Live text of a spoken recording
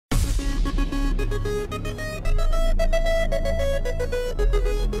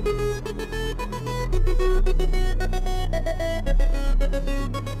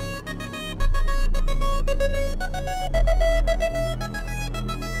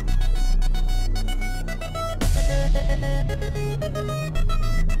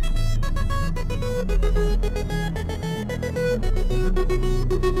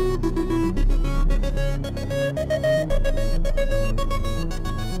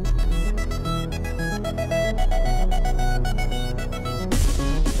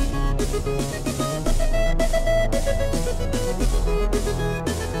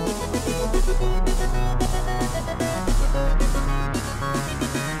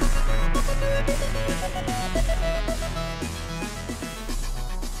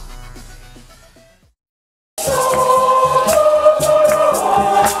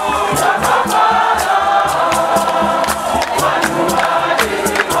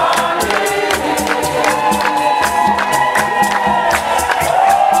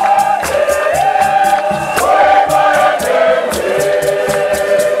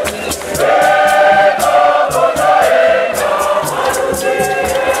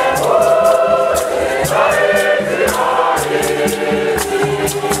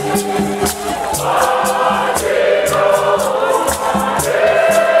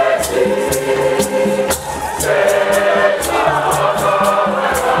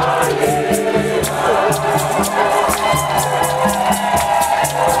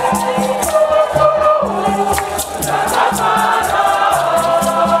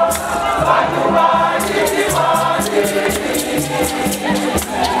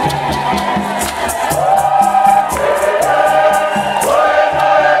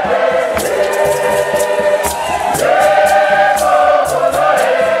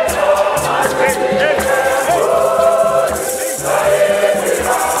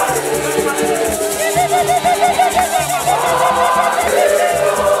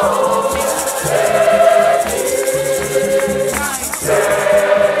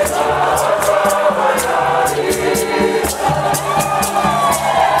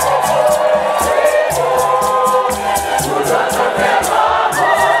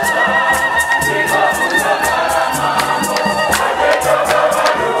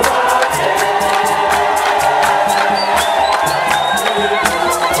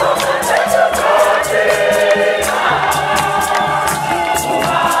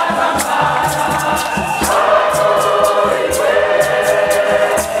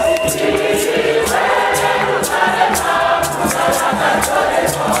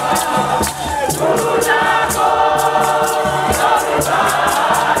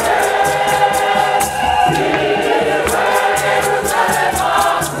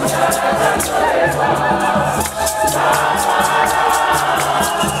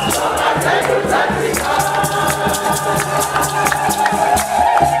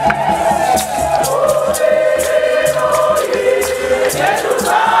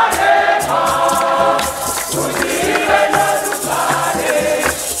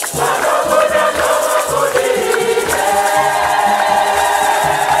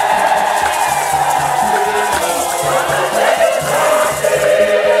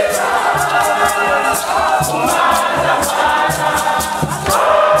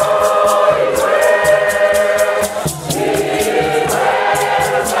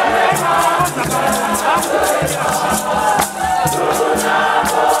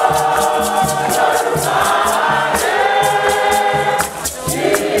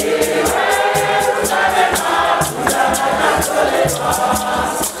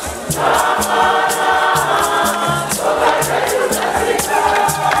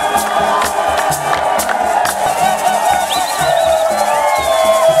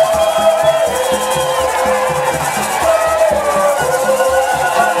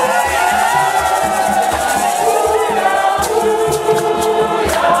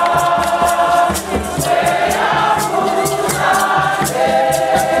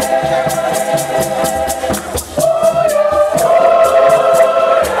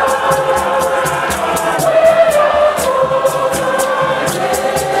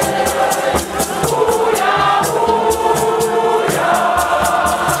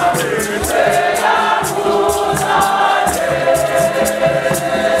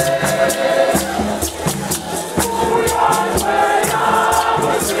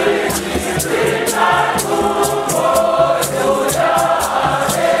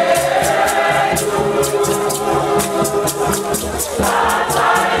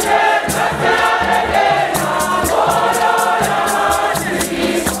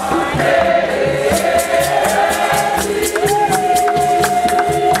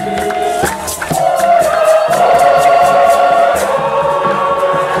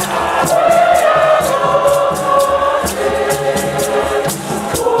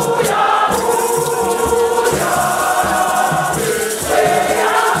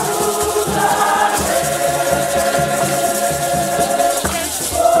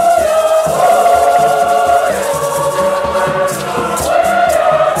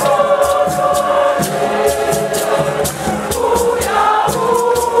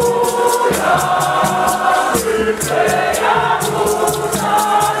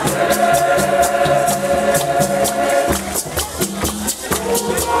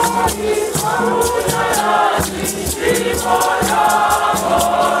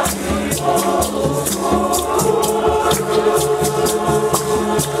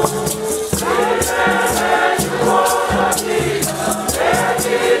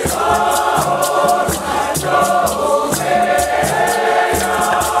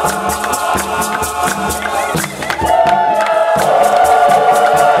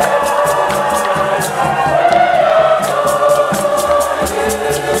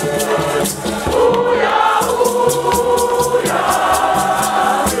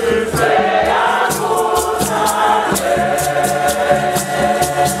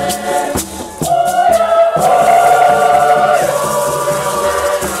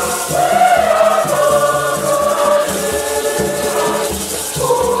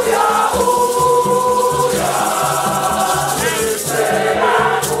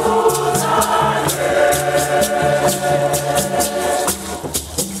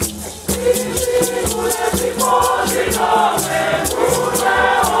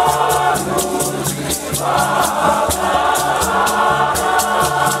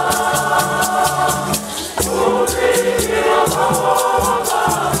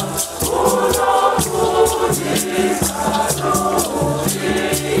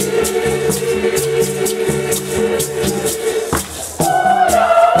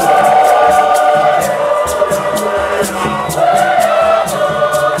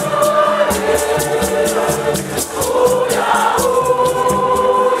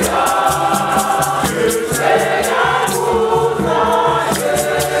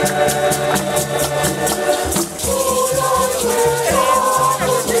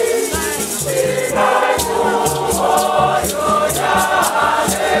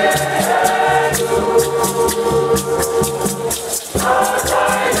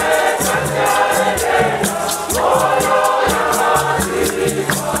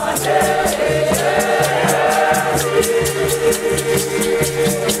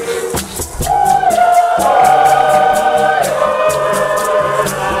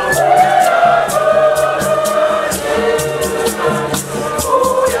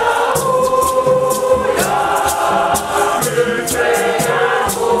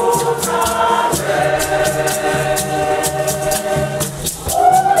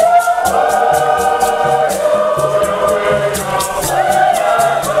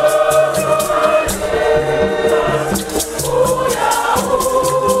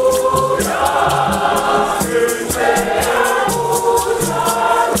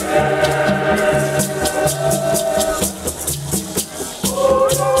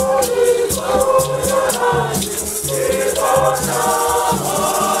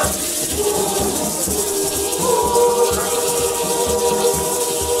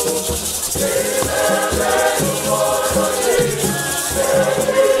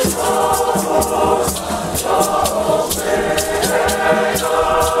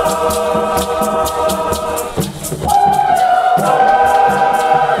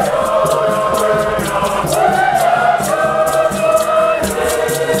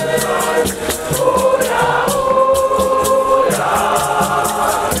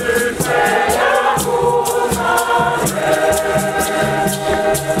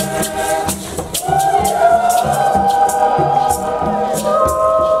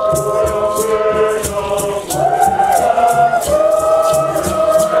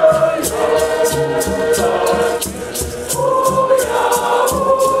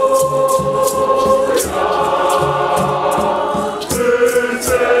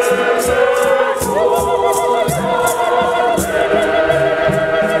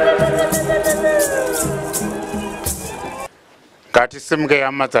Ngatisimge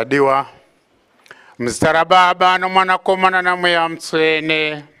hama dzadiwa. Muzita raBaba noMwanakomana naMweya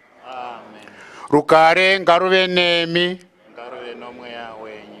Mutsvene. Amen. Rugare ngaruve nemi. Ngaruve nomweya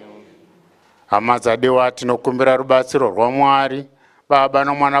wenyu. Hama dzadiwa, tinokumbira rubatsiro rwaMwari Baba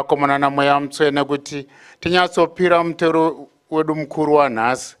noMwanakomana naMweya Mutsvene kuti tinyatsopira mutero wedu mukuru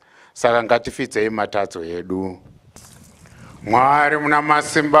wanhasi. Saka ngatifidze matadzo edu. Mwari muna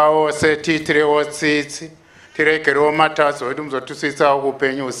masimba ose, tiitirewo tsitsi, tiregerewo matadzo edu muzotisvitsawo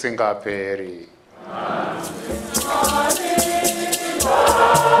upenyu husingaperi.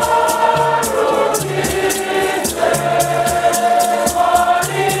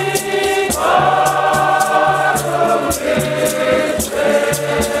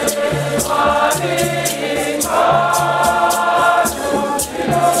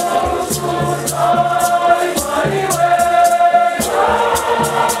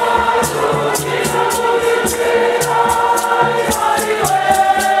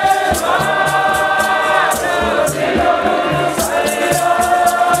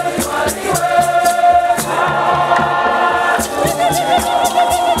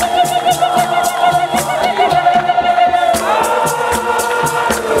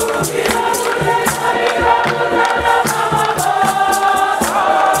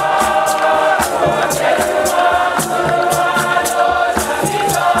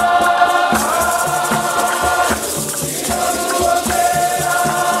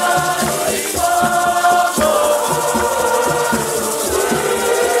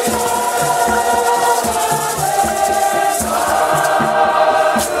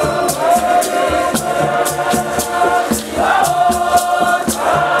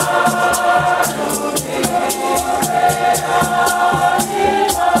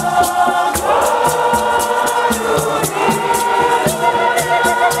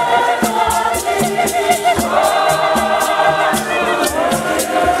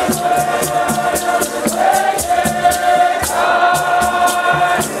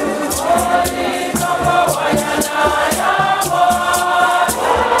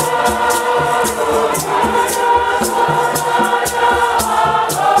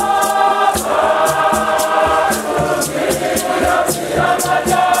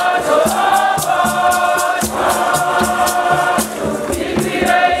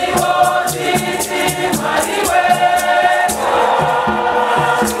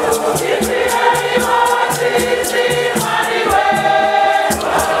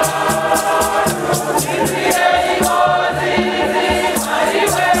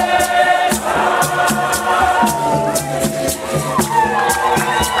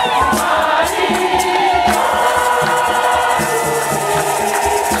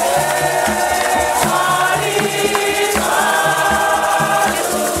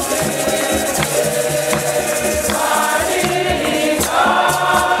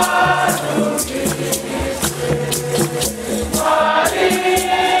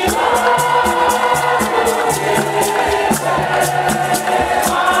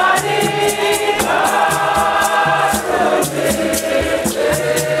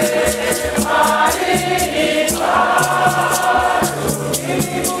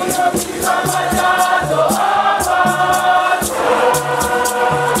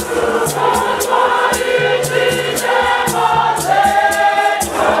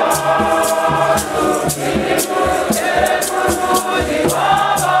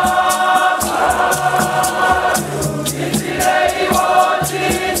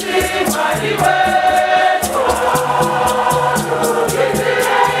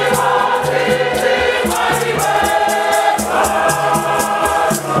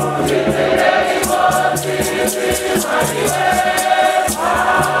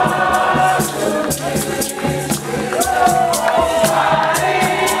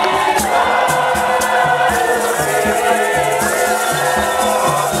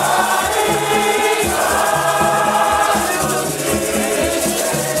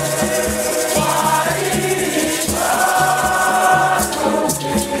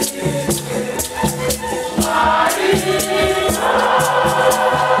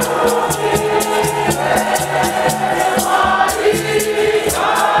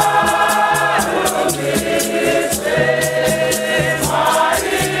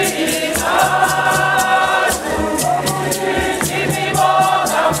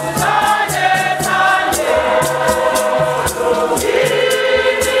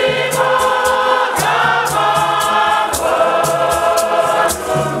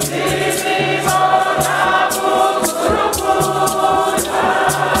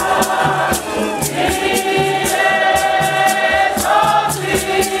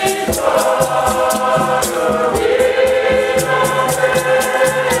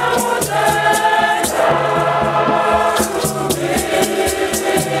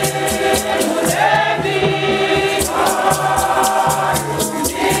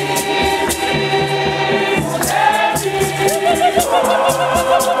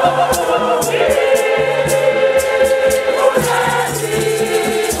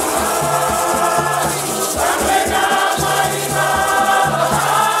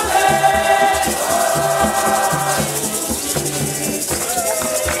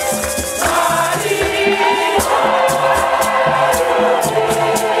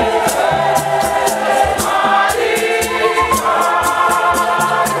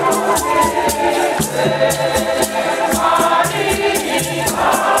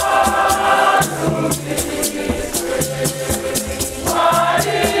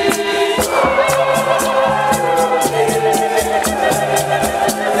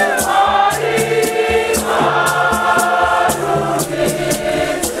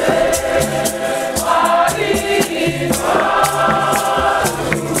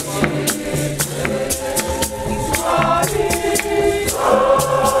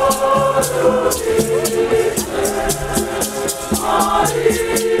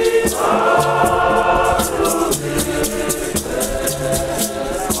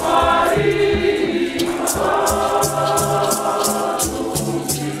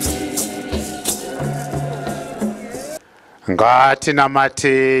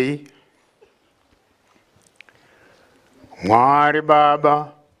 Ngatinamatei. Mwari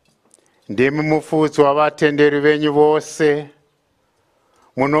Baba, ndimi mufudzi wavatenderi venyu vose.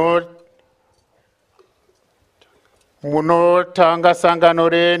 Munotanga sangano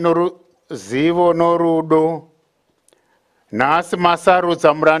renu ruzivo norudo. Nhasi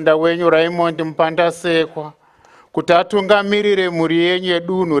masarudza muranda wenyu Raymond Mupandasekwa kuti atungamirire mhuri yenyu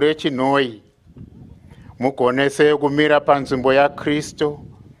yedunhu reChinhoi. Mugonese kumira panzvimbo yaKristu,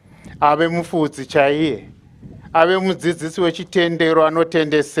 ave mufudzi chaiye, ave mudzidzisi wechitendero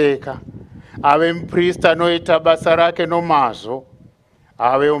anotendeseka, ave muprista anoita basa rake nomazvo,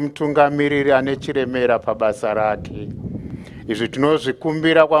 ave mutungamiriri ane chiremera pabasa rake. Izvi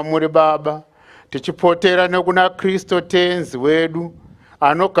tinozvikumbira kwamuri Baba, tichipotera nekuna Kristu tenzi wedu,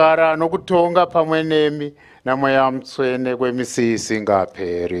 anogara nokutonga pamwe nemi naMweya Mutsvene kwemisi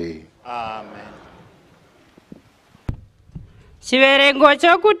isingaperi. Amen. Chiverengo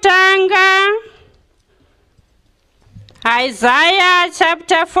chokutanga, Isaiah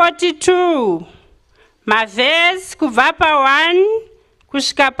chapter 42, mavhesi kubva pa1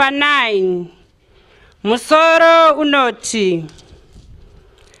 kusvika pa9. Musoro unoti: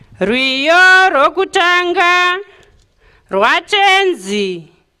 rwiyo rokutanga rwatenzi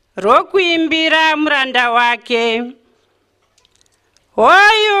rokuimbira muranda wake.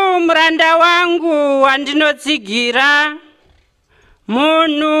 Hoyu muranda wangu wandinotsigira,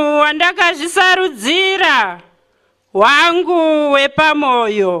 munhu wandakazvisarudzira, wangu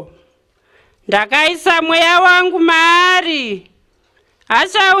wepamoyo. Ndakaisa mweya wangu maari,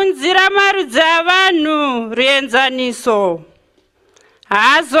 achaunzira marudzi avanhu ruenzaniso.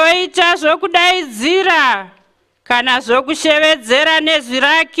 Haazoita zvokudaidzira kana zvokushevedzera nezwi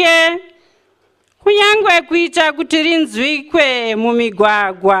rake, kunyange kuita kuti rinzwikwe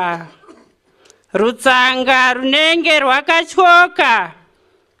mumigwagwa. Rutsanga runenge rwakatyoka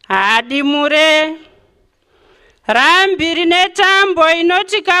haadimure, rambi rine tambo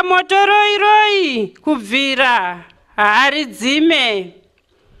inoti kamotoroiroi kubvira haaridzime.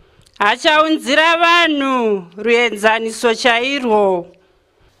 Achaunzira vanhu ruenzaniso chairwo.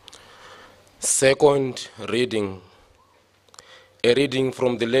 Second reading. A reading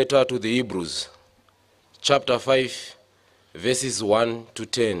from the letter to the Hebrews, chapter 5, verses 1 to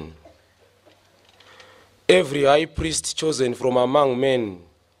 10. Every high priest chosen from among men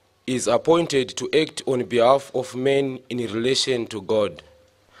is appointed to act on behalf of men in relation to God,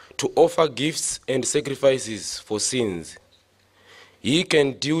 to offer gifts and sacrifices for sins. He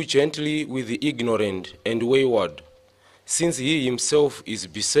can deal gently with the ignorant and wayward, since he himself is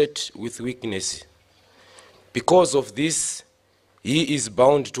beset with weakness. Because of this, he is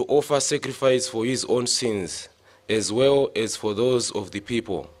bound to offer sacrifice for his own sins, as well as for those of the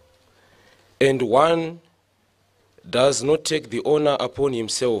people. And one does not take the honor upon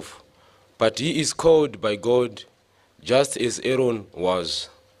himself, but he is called by God, just as Aaron was.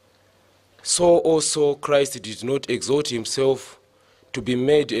 So also Christ did not exalt himself to be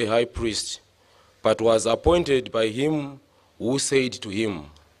made a high priest, but was appointed by him who said to him,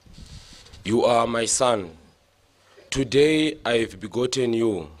 "You are my son. Today I have begotten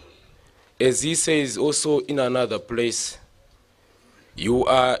you." As he says also in another place, "You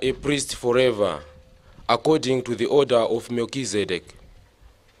are a priest forever, according to the order of Melchizedek."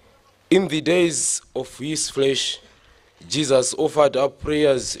 In the days of his flesh, Jesus offered up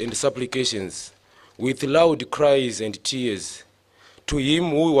prayers and supplications with loud cries and tears to him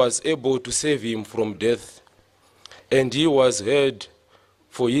who was able to save him from death, and he was heard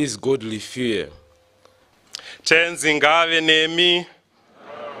for his godly fear. Tenzi ngave nemi.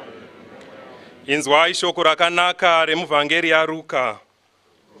 Inzwai shoko rakanaka remuvhangeri yaRuka.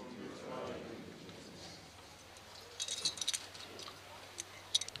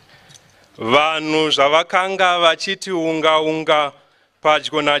 Vanhu zvavakanga vachiti unga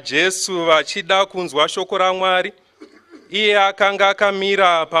padyo naJesu vachida kunzwa shoko raMwari, iye akanga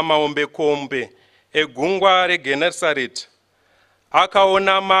akamira pamahombekombe egungwa reGenesareti.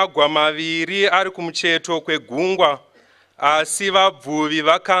 Akaona magwa maviri ari kumucheto kwegungwa, asi vabvuvi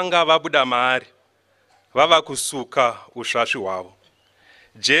vakanga vabuda maari, vava kusuka usvasvi hwavo.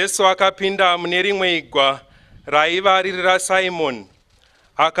 Jesu akapinda mune rimwe igwa raiva riri raSimoni,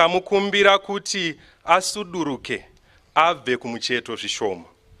 akamukumbira kuti asuduruke abve kumucheto zvishoma.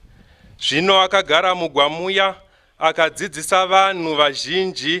 Zvino akagara mugwa muya akadzidzisa vanhu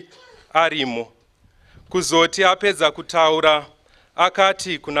vazhinji arimo. Kuzoti apedza kutaura,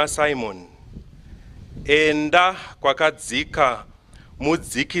 akati kuna Simoni, "Enda kwakadzika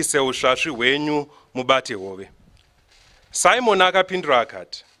mudzikise usvasvi hwenyu mubate hove." Simoni akapindura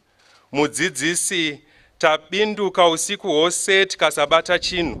akati, "Mudzidzisi, tabinduka usiku hwose tikasabata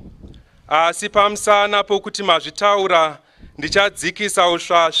chinhu, asi pamusana pokuti mazvitaura ndichadzikisa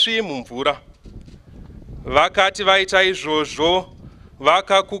usvasvi mumvura. Vakati vaita izvozvo,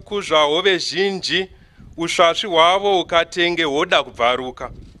 vakakukuzva hove zhinji, usvasvi hwavo ukatenge hwoda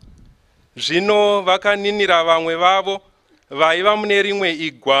kubvaruka. Zvino vakaninira vamwe vavo vaiva mune rimwe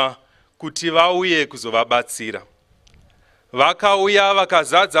igwa kuti vauye kuzovabatsira. Vakauya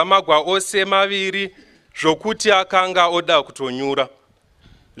vakazadza magwa ose maviri zvokuti akanga oda kutonyura.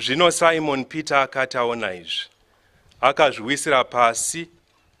 Zvino Simon Peter akati aona izvi, akazviwisira pasi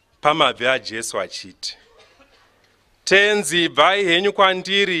pamabvi aJesu achiti, "Tenzi, bvai henyu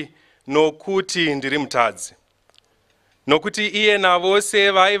kwandiri, nokuti ndiri mutadzi." Nokuti iye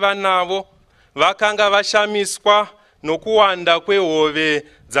navose vaiva navo vakanga vashamiswa nokuwanda kwehove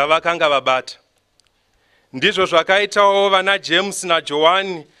dzavakanga vabata. Ndizvo zvakaitawo vana James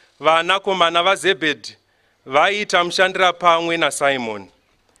naJohani, vanakomana vaZebhedhi, vaiita mushandira pamwe naSimoni.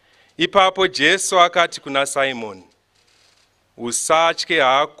 Ipapo Jesu akati kuna Simoni, "Usatye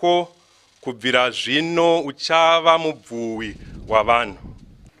hako, kubvira zvino uchava mubvuwi wavanhu."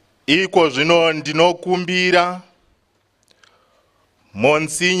 Iko zvino ndinokumbira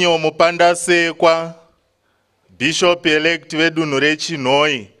Monsinyo Mupandasekwa, Bishop elect vedunhu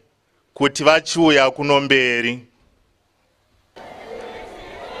reChinhoi, kuti vachiuya kuno mberi.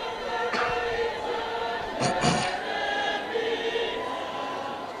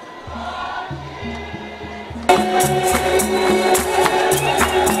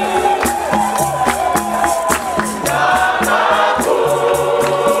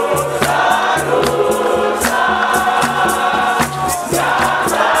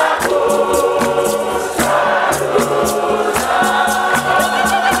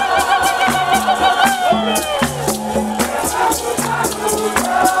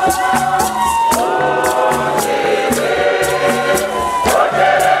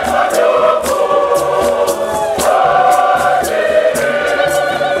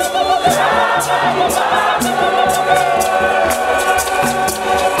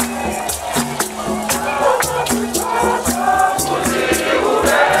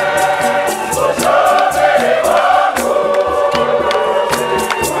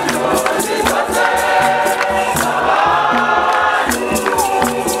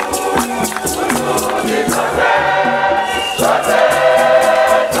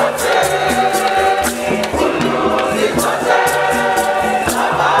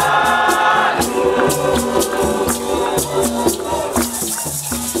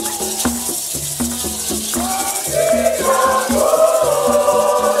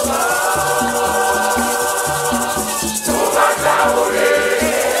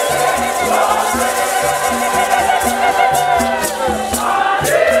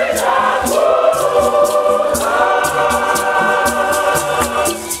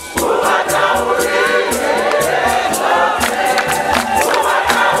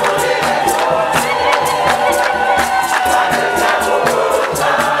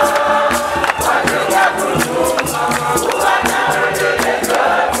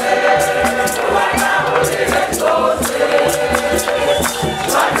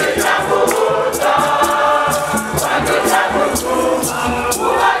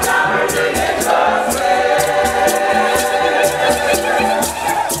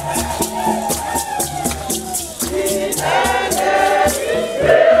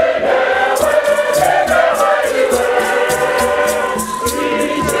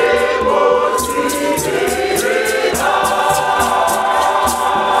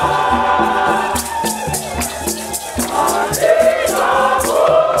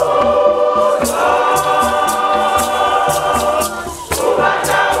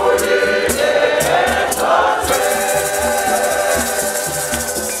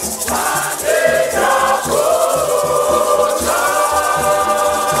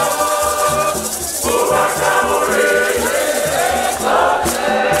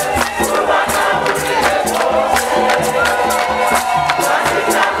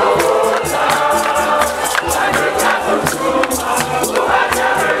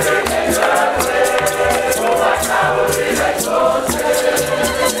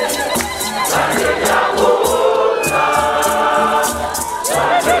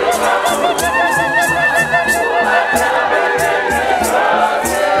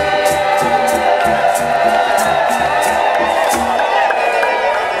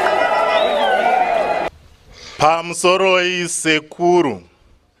 Pamusoroi sekuru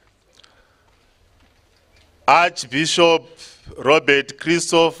Archbishop Robert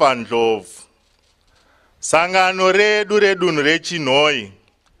Christopher Ndlovu, sangano redu redunhu reChinhoi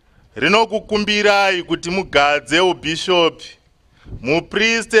rinokukumbirai kuti mugadze ubhishopi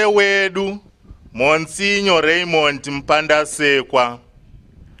mupriste wedu Monsinyo Raymond Mupandasekwa.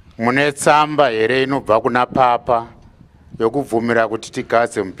 Mune tsamba here inobva kuna Papa yokubvumira kuti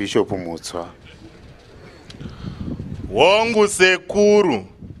tigadze mubhishopu mutsva? Hongu sekuru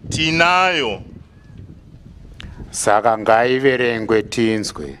tinayo. Saka ngaiverengwe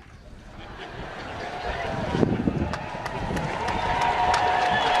tinzwe.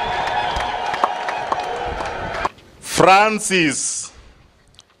 Francis,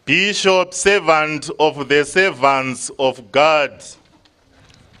 Bishop, servant of the servants of God.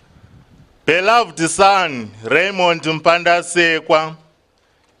 Beloved son, Raymond Mupandasekwa,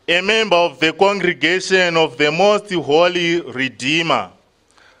 a member of the congregation of the Most Holy Redeemer,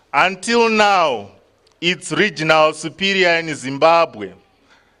 until now, its regional superior in Zimbabwe,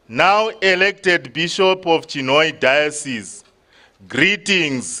 now elected Bishop of Chinhoyi Diocese.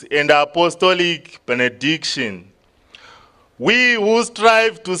 Greetings and apostolic benediction. We who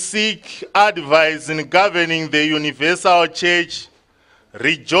strive to seek advice in governing the universal church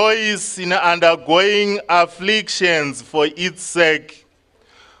rejoice in undergoing afflictions for its sake.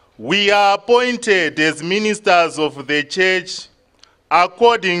 We are appointed as ministers of the church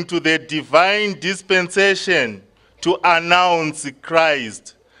according to the divine dispensation to announce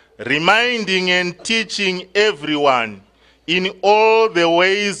Christ, reminding and teaching everyone in all the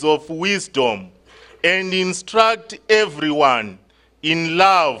ways of wisdom, and instruct everyone in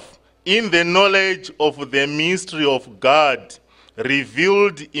love, in the knowledge of the mystery of God,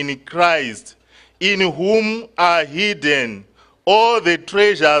 revealed in Christ, in whom are hidden all the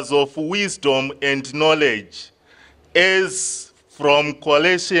treasures of wisdom and knowledge, as from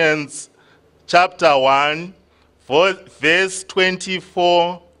Colossians chapter 1, verse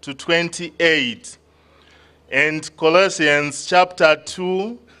 24 to 28, and Colossians chapter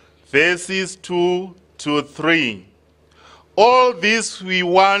 2, verses 2 to 3. All this we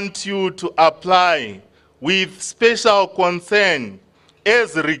want you to apply with special concern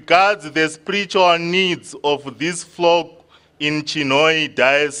as regards the spiritual needs of this flock in Chinhoyi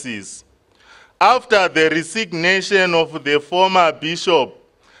Diocese. After the resignation of the former bishop,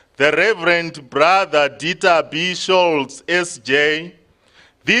 the Reverend Brother Dieter B. Scholz, S.J.,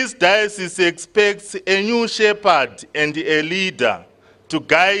 this diocese expects a new shepherd and a leader to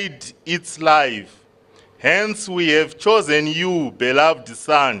guide its life. Hence we have chosen you, beloved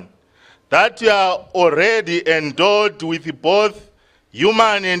son, that you are already endowed with both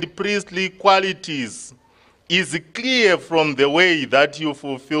human and priestly qualities is clear from the way that you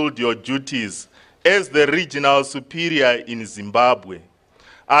fulfilled your duties as the regional superior in Zimbabwe.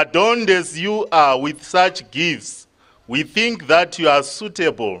 Adorned as you are with such gifts, we think that you are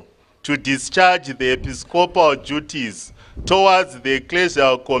suitable to discharge the episcopal duties towards the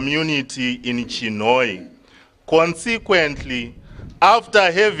ecclesial community in Chinhoyi. Consequently,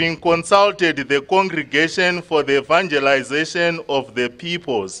 after having consulted the Congregation for the Evangelization of the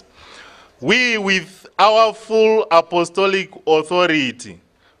Peoples, we, with our full apostolic authority,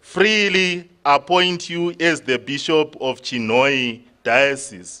 freely appoint you as the Bishop of Chinhoyi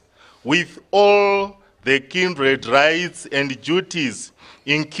Diocese, with all the kindred rights and duties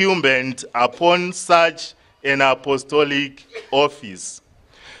incumbent upon such an apostolic office.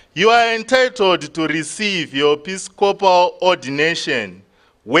 You are entitled to receive your episcopal ordination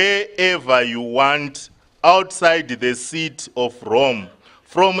wherever you want outside the seat of Rome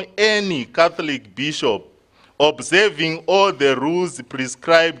from any Catholic bishop, observing all the rules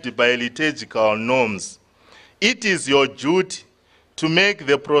prescribed by liturgical norms. It is your duty to make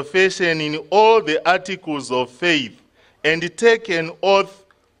the profession in all the articles of faith and take an oath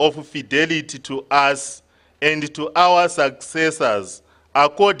of fidelity to us and to our successors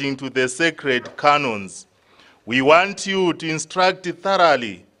according to the sacred canons. We want you to instruct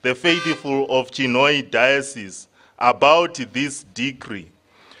thoroughly the faithful of Chinhoyi Diocese about this decree.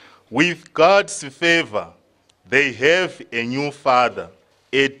 With God's favor, they have a new father,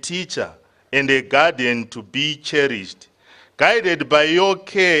 a teacher, and a guardian to be cherished. Guided by your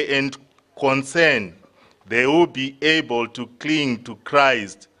care and concern, they will be able to cling to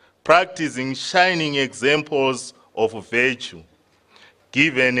Christ, practicing shining examples of virtue.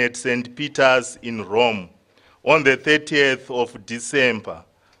 Given at St. Peter's in Rome on the 30th of December,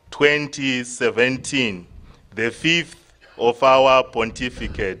 2017, the 5th of our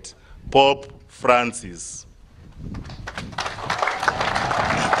pontificate, Pope Francis.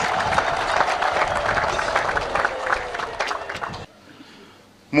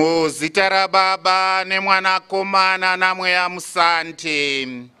 Muzita ra Baba neMwanakomana naMweya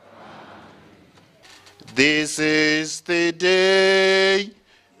Musante. This is the day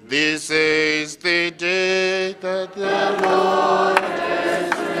This is the day that the Lord has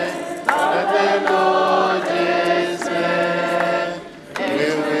made, that the Lord has made. We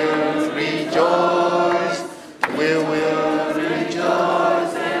will rejoice, we will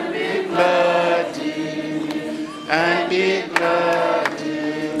rejoice and be glad in it, and be glad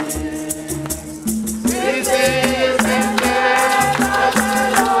in it. This is the day that the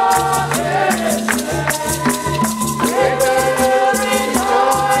Lord has made. We will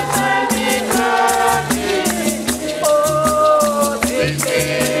rejoice and be glad in it. Oh, this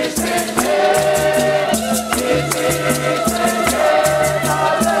is the day, this is the day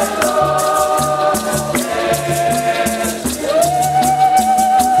that the Lord has made.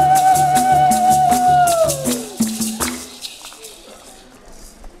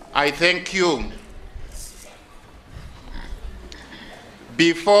 I thank you.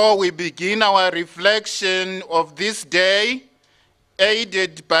 Before we begin our reflection of this day,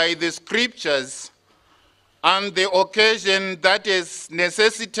 aided by the scriptures and the occasion that has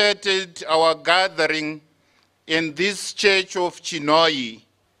necessitated our gathering in this church of Chinoi,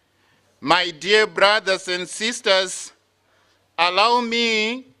 my dear brothers and sisters, allow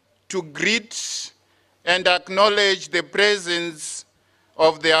me to greet and acknowledge the presence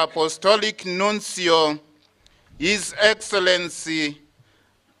of the Apostolic Nuncio, His Excellency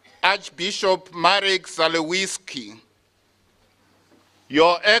Archbishop Marek Zalewiski.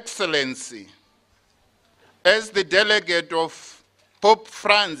 Your Excellency, as the delegate of Pope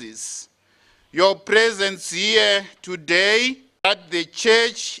Francis, your presence here today at the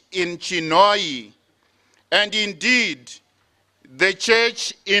church in Chinoi, and indeed the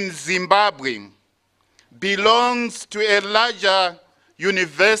church in Zimbabwe, belongs to a larger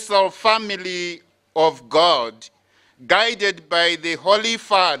universal family of God, guided by the Holy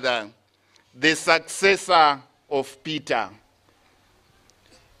Father, the successor of Peter.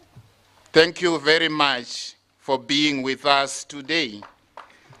 Thank you very much for being with us today.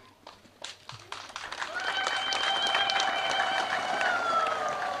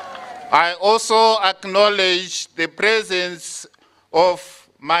 I also acknowledge the presence of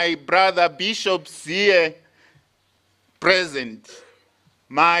my brother bishops here present,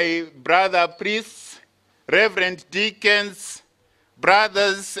 my brother priests, Reverend deacons,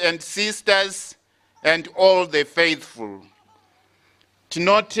 brothers and sisters, and all the faithful.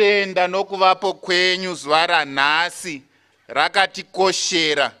 Tinotenda nokuvapo kwenyu zuva ranhasi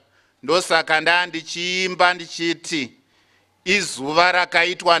rakatikoshera, ndosaka ndandichiimba ndichiti izuva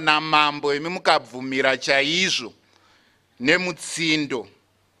rakaitwa namambo, imi mukabvumira chaizvo nemutsindo.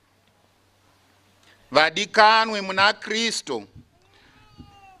 Vadikanwe muna Kristo,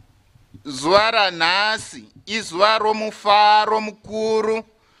 zuva ranhasi izuva romufaro mukuru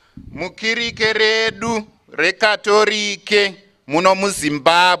mukirike redu rekatolike muno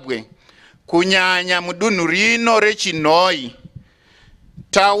muZimbabwe, kunyanya mudunhu rino reChinoi.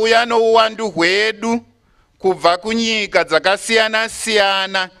 Tauya nouwandu hwedu kubva kunyika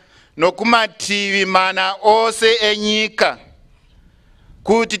dzakasiyana-siyana nokumativi mana ose enyika,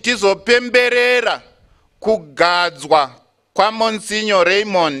 kuti tizopemberera kugadzwa kwaMonsignor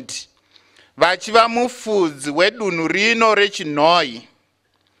Raymond, vachiva mufudzi wedunhu rino reChinoi.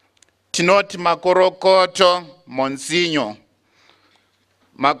 Tinoti makorokoto Monsignor,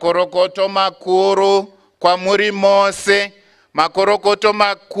 makorokoto makuru kwamuri mose, makorokoto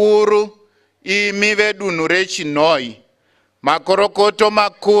makuru imi vedunhu reChinoi, makorokoto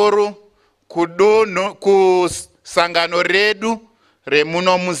makuru kusangano redu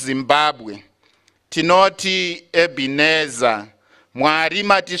remuno muZimbabwe. Tinoti Ebenezer, Mwari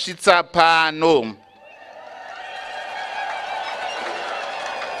matisvitsa pano.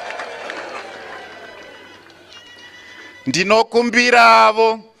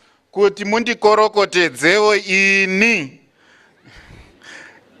 Ndinokumbiravo kuti mundikorokotedzevo ini,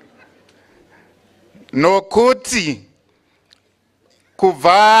 nokuti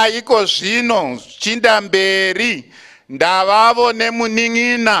kubva iko zvino chinda mberi ndavavo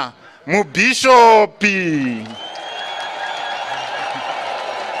nemunin'ina mubhishopi.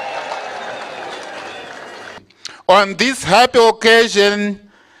 On this happy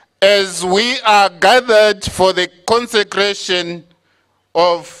occasion, as we are gathered for the consecration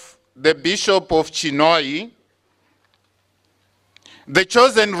of the Bishop of Chinoi, the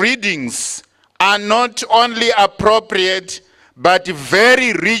chosen readings are not only appropriate, but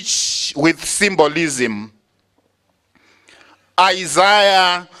very rich with symbolism.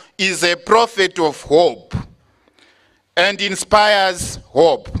 Isaiah is a prophet of hope and inspires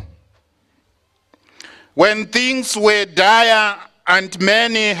hope. When things were dire and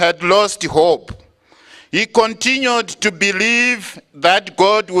many had lost hope, He continued to believe that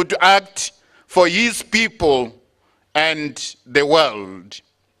God would act for his people and the world.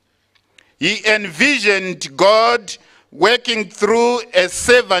 He envisioned God working through a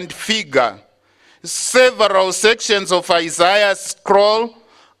servant figure. Several sections of Isaiah's scroll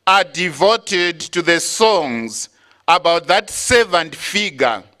are devoted to the songs about that servant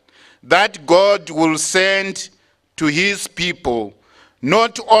figure that God will send to his people,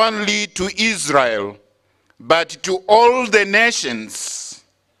 not only to Israel, but to all the nations.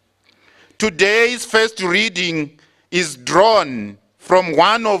 Today's first reading is drawn from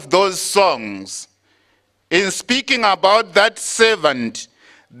one of those songs. In speaking about that servant,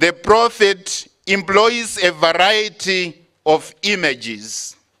 the prophet employs a variety of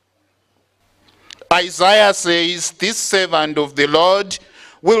images. Isaiah says, "This servant of the Lord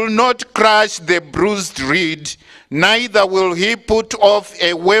will not crush the bruised reed, neither will he put off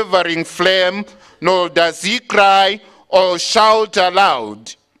a wavering flame, nor does he cry or shout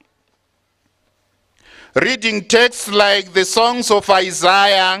aloud." Reading texts like the songs of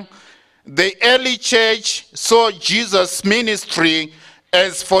Isaiah, the early church saw Jesus' ministry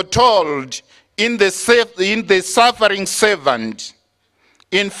as foretold in the suffering servant.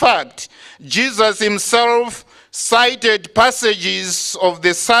 In fact, Jesus himself cited passages of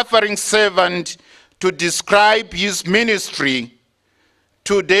the suffering servant to describe his ministry.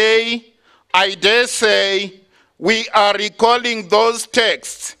 Today, I dare say, we are recalling those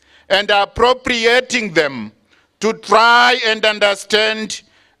texts and appropriating them to try and understand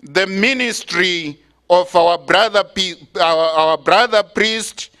the ministry of our brother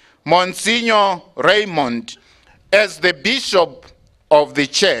priest, Monsignor Raymond, as the bishop of the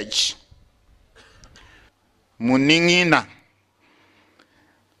church. Muningina,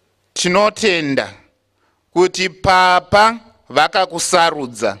 tinotenda kuti papa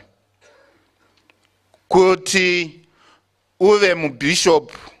vakakusarudza kuti uve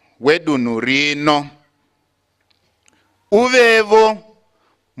mubishop wedunhu rino, uvevo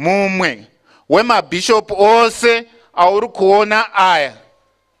mumwe wemabhishop ose auri kuona aya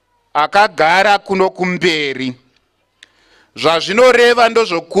akagara kuno kumberi. Zvazvinoreva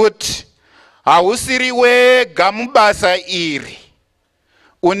ndozvokuti hausiri wega mubasa iri,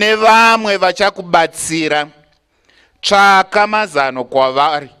 une vamwe vachakubatsira. Tsvaka mazano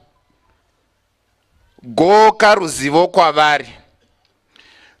kwavari, goka ruzivo kwavari,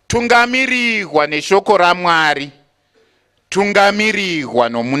 tungamirirwa neshoko raMwari, tungamirirwa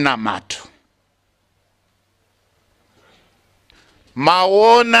nomunamato.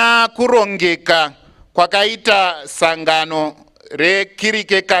 Maona kurongeka kwakaita sangano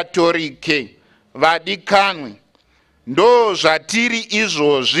rekirike katolike vadikanwe, ndo zvatiri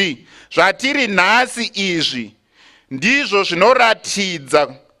izvozvi, zvatiri nhasi izvi, ndizvo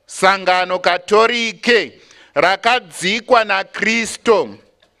zvinoratidza sangano katolike rakadzikwa naKristo.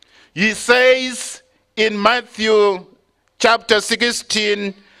 He says in Matthew chapter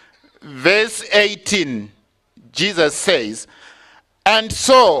 16 verse 18, Jesus says, "And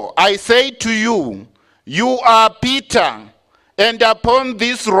so I say to you, you are Peter, and upon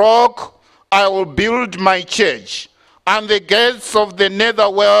this rock I will build my church, and the gates of the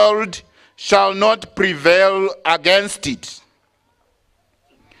netherworld shall not prevail against it."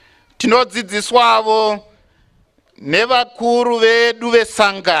 Tinodzidziswavo nevakuru vedu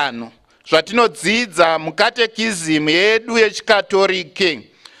vesangano, zvatinodzidza mukatekizimu yedu yechikatolike,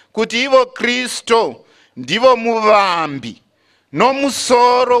 kuti ivo Kristo ndivo muvambi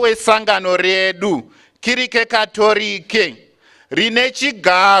nomusoro wesangano redu kirike katolike rine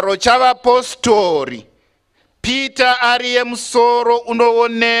chigaro chavapostori, Peter ariye musoro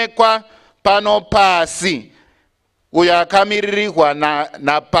unoonekwa pano pasi, uyo akamirirwa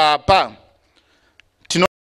na Papa.